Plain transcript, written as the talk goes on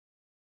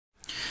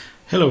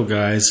Hello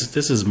guys,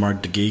 this is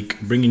Mark the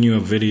Geek bringing you a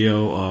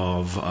video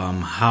of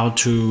how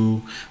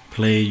to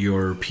play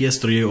your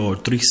PS3 or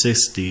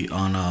 360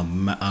 on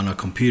a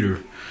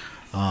computer.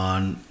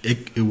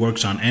 It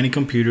works on any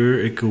computer.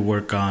 It could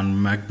work on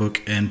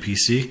MacBook and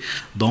PC.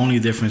 The only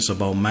difference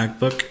about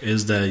MacBook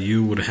is that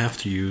you would have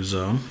to use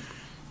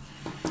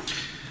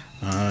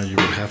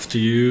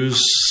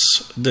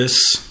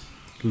this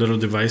little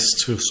device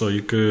so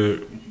you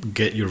could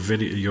get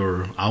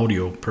your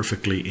audio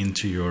perfectly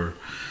into your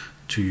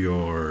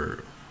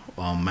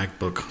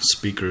MacBook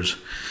speakers,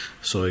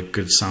 so it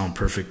could sound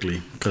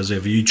perfectly. Because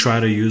if you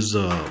try to use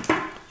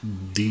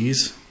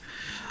these,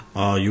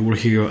 you will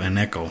hear an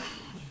echo,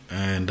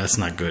 and that's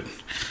not good.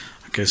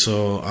 Okay,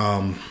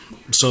 so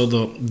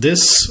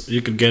this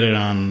you could get it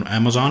on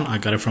Amazon. I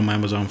got it from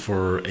Amazon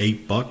for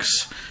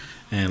 $8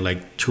 and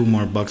like $2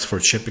 more for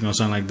shipping or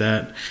something like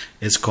that.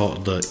 It's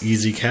called the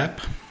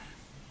EasyCap,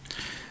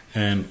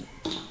 and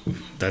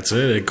that's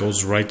it. It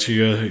goes right to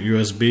your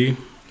USB.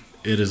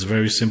 It is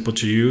very simple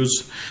to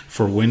use.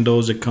 For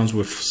Windows, it comes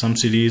with some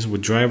CDs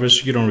with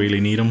drivers. You don't really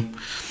need them.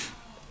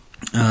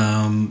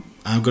 I'm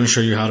going to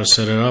show you how to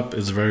set it up.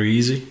 It's very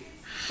easy.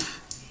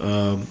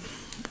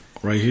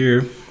 Right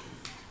here,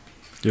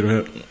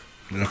 you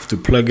have to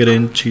plug it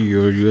into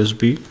your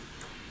USB.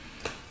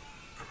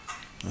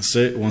 That's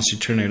it. Once you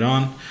turn it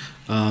on,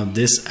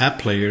 this app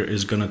player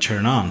is going to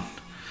turn on.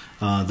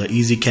 The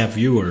EasyCap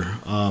viewer.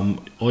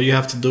 All you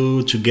have to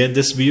do to get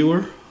this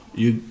viewer,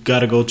 you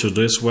gotta go to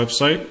this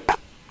website.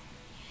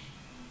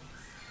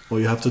 All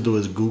you have to do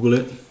is Google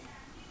it.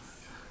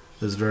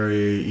 It's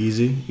very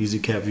easy.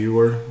 EasyCap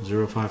viewer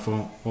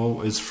 050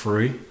 is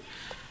free.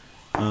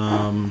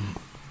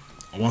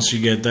 Once you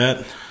get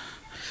that,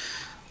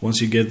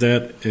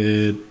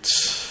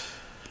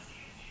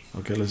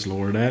 okay, let's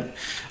lower that.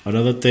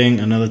 Another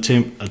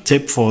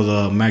tip for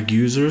the Mac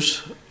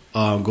users: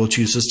 go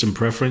to your system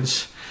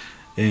preference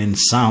in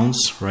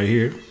sounds right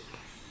here.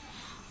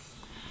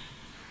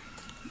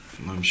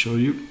 Let me show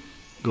you.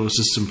 Go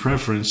system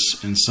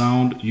preference and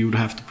sound. You would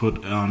have to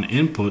put on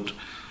input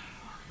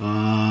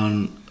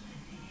on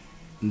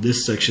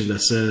this section that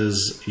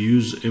says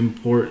use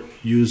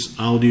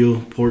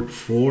audio port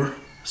 4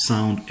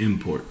 sound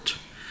import.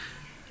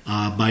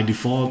 By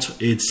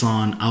default it's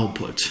on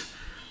output,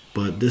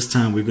 but this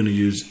time we're going to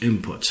use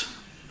input,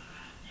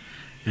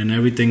 and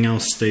everything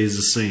else stays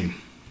the same.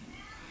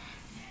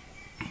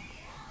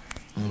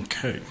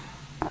 Okay,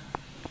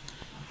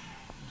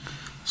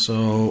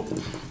 so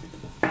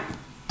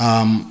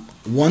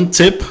one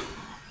tip,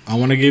 I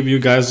want to give you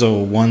guys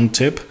one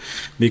tip,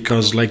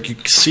 because like you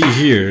can see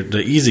here,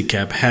 the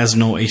EasyCap has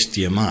no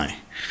HDMI,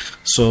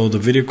 so the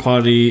video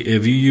quality,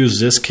 if you use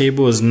this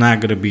cable, is not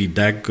going to be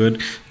that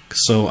good.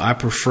 So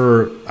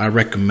I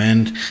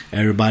recommend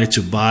everybody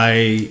to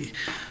buy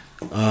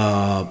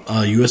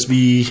a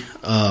USB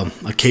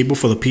a cable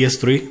for the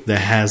PS3 that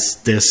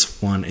has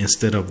this one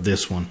instead of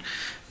this one.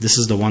 This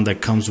is the one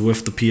that comes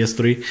with the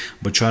PS3,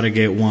 but try to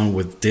get one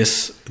with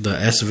this, the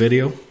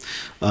SVideo.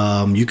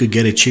 You could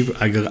get it cheap.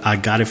 I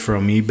got it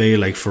from eBay,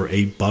 like for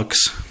 $8.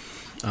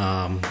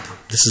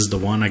 This is the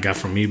one I got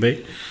from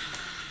eBay.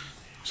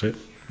 So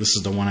this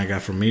is the one I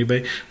got from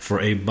eBay for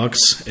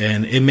 $8,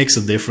 and it makes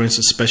a difference,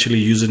 especially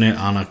using it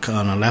on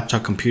a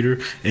laptop computer.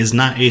 It's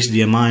not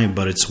HDMI,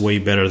 but it's way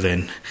better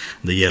than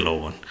the yellow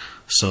one.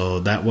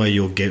 So that way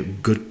you'll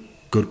get good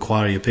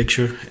quality of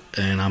picture.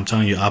 And I'm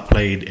telling you, I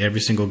played every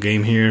single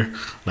game here,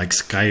 like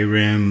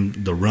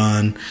Skyrim, The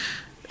Run,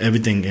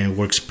 everything, and it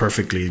works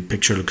perfectly.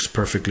 Picture looks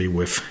perfectly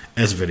with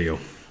SVideo.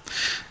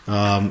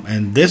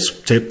 And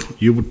this tip,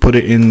 you would put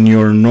it in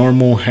your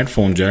normal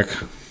headphone jack,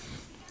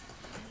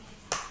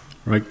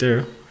 right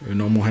there, your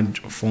normal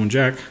headphone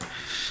jack.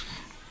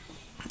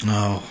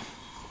 Now,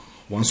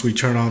 once we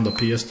turn on the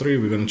PS3,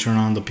 we're going to turn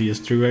on the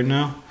PS3 right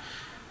now.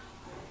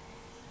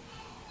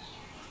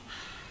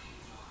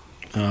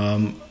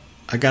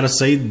 I gotta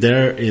say,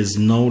 there is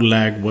no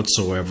lag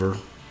whatsoever.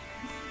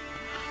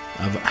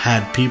 I've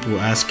had people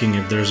asking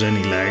if there's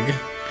any lag.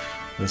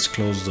 Let's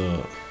close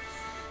the...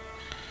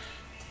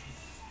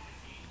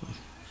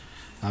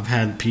 I've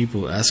had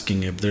people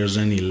asking if there's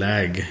any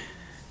lag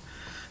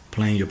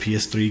playing your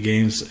PS3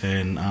 games,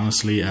 and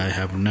honestly, I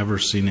have never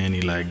seen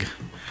any lag.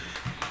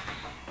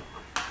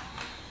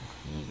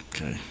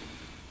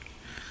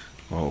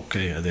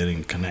 Okay, I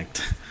didn't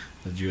connect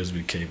the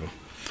USB cable.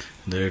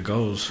 There it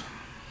goes.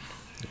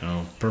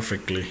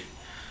 Perfectly.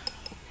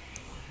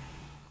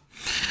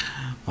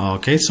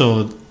 Okay,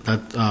 so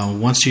that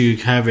once you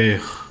have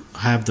the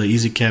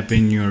EasyCap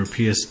in your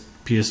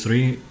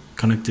PS3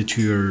 connected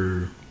to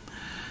your,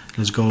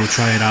 let's go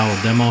try it out,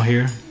 a demo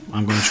here.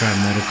 I'm going to try a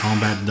Mortal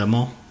Kombat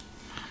demo.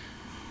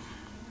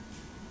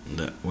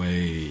 That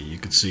way you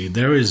can see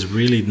there is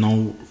really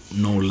no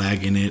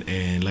lag in it,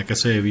 and like I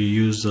said, if you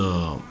use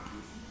the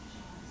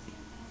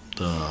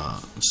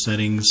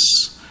settings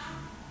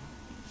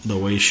the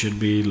way it should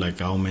be,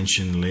 like I'll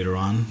mention later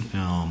on,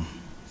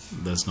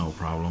 that's no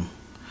problem.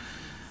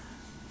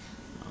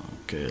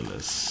 Okay,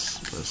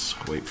 let's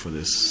wait for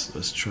this.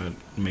 Let's try to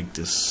make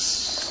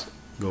this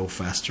go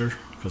faster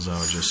because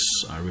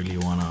I really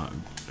want to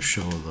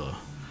show the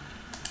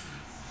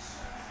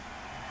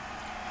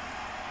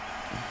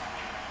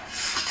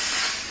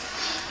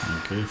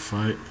okay,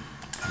 fight,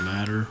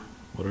 ladder,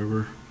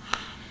 whatever.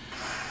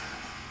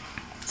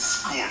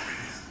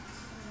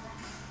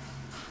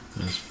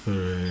 Let's put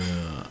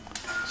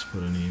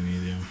an E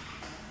medium.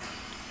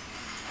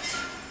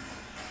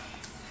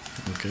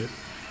 Okay,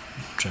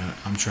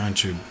 I'm trying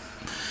to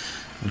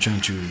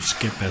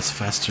skip as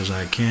fast as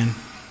I can.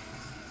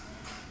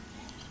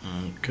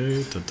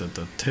 Okay,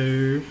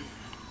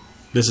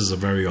 this is a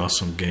very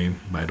awesome game,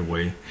 by the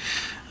way.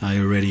 I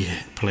already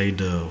played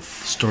the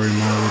story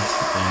mode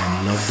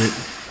and loved it.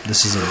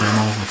 This is a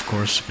demo, of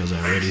course, because I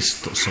already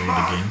sold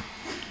the game.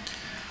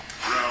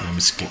 Let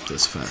me skip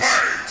this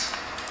fast.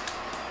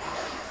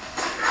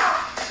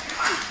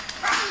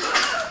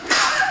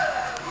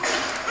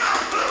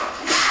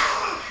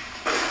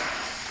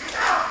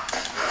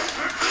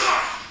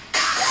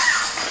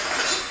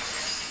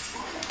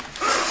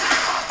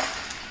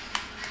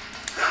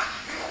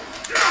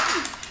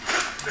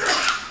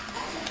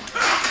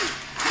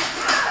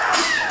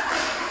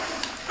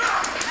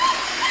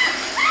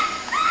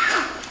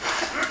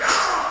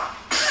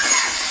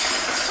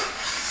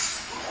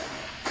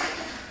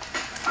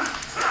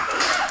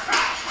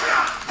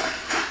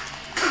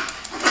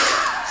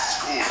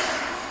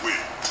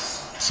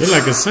 See,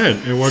 like I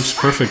said, it works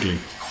perfectly.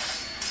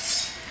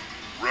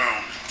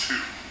 Round 2,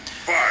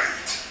 fight.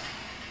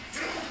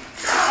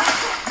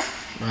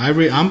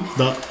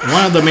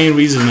 One of the main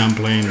reasons I'm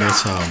playing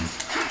this,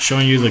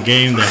 showing you the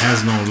game that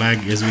has no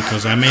lag, is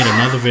because I made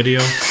another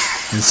video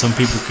and some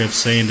people kept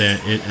saying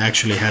that it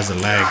actually has a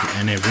lag,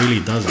 and it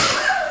really doesn't,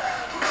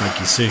 like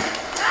you see.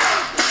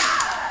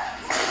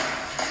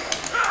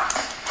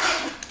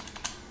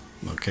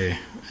 Okay,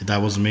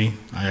 that was me.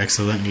 I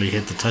accidentally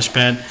hit the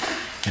touchpad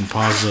and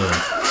pause the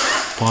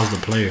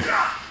player.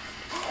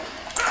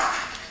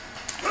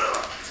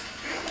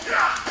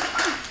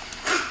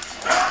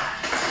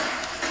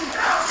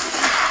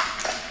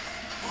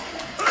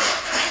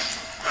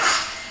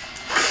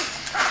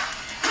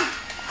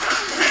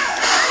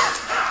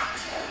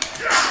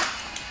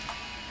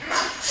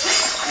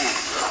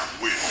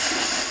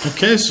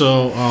 Okay,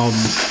 so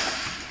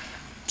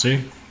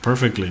see,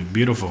 perfectly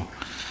beautiful.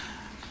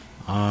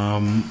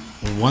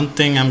 One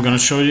thing I'm gonna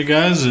show you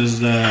guys is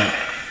that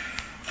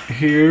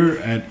here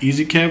at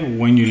EasyCap,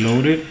 when you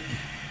load it,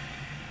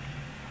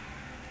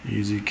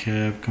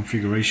 EasyCap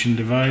configuration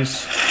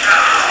device,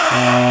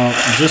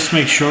 just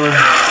make sure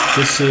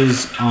this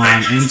is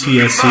on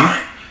NTSC.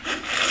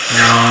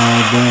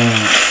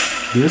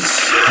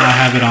 This I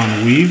have it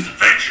on Weave.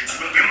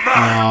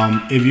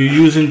 If you're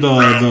using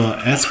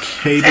the S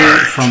cable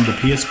from the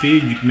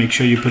PSP, you make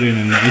sure you put it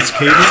in the S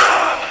cable.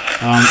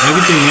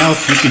 Everything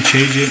else you can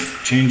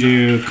change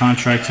your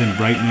contrast and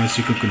brightness.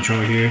 You can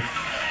control here.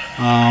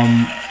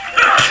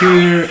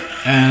 Here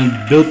and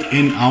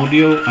built-in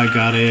audio, I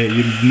got it.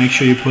 You make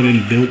sure you put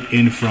in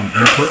built-in from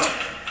input.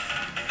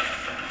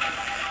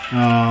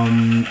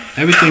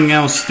 Everything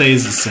else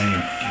stays the same.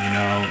 You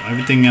know,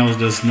 everything else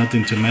there's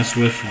nothing to mess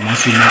with.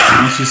 Once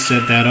you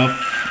set that up,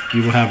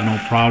 you will have no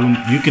problem.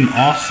 You can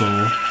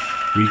also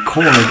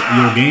record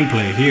your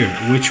gameplay here,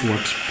 which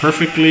works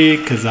perfectly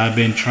because I've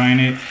been trying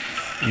it,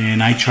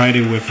 and I tried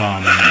it with the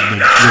run,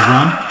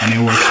 and it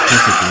works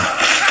perfectly.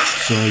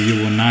 So you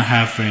will not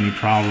have any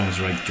problems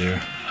right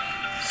there.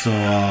 So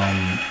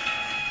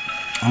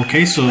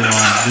okay, so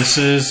this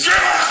is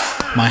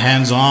my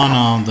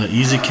hands-on the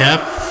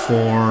EasyCap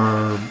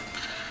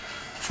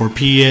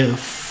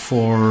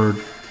for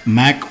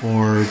Mac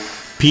or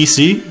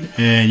PC,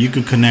 and you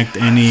could connect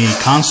any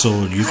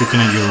console. You could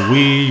connect your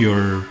Wii,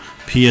 your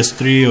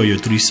PS3, or your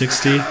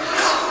 360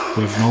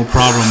 with no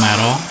problem at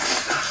all.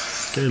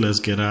 Okay, let's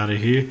get out of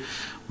here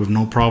with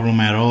no problem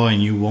at all,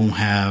 and you won't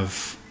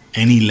have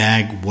any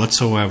lag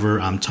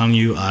whatsoever. I'm telling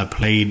you, I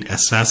played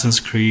Assassin's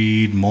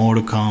Creed,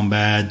 Mortal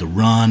Kombat, The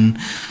Run,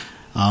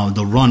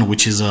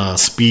 which is a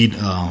speed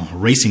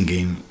racing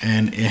game,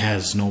 and it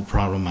has no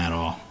problem at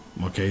all.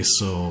 Okay,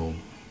 so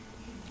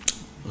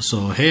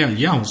hey,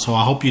 yeah, so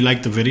I hope you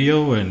liked the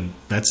video, and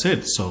that's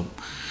it. So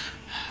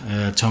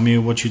tell me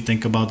what you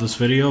think about this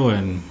video,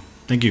 and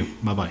thank you.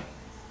 Bye bye.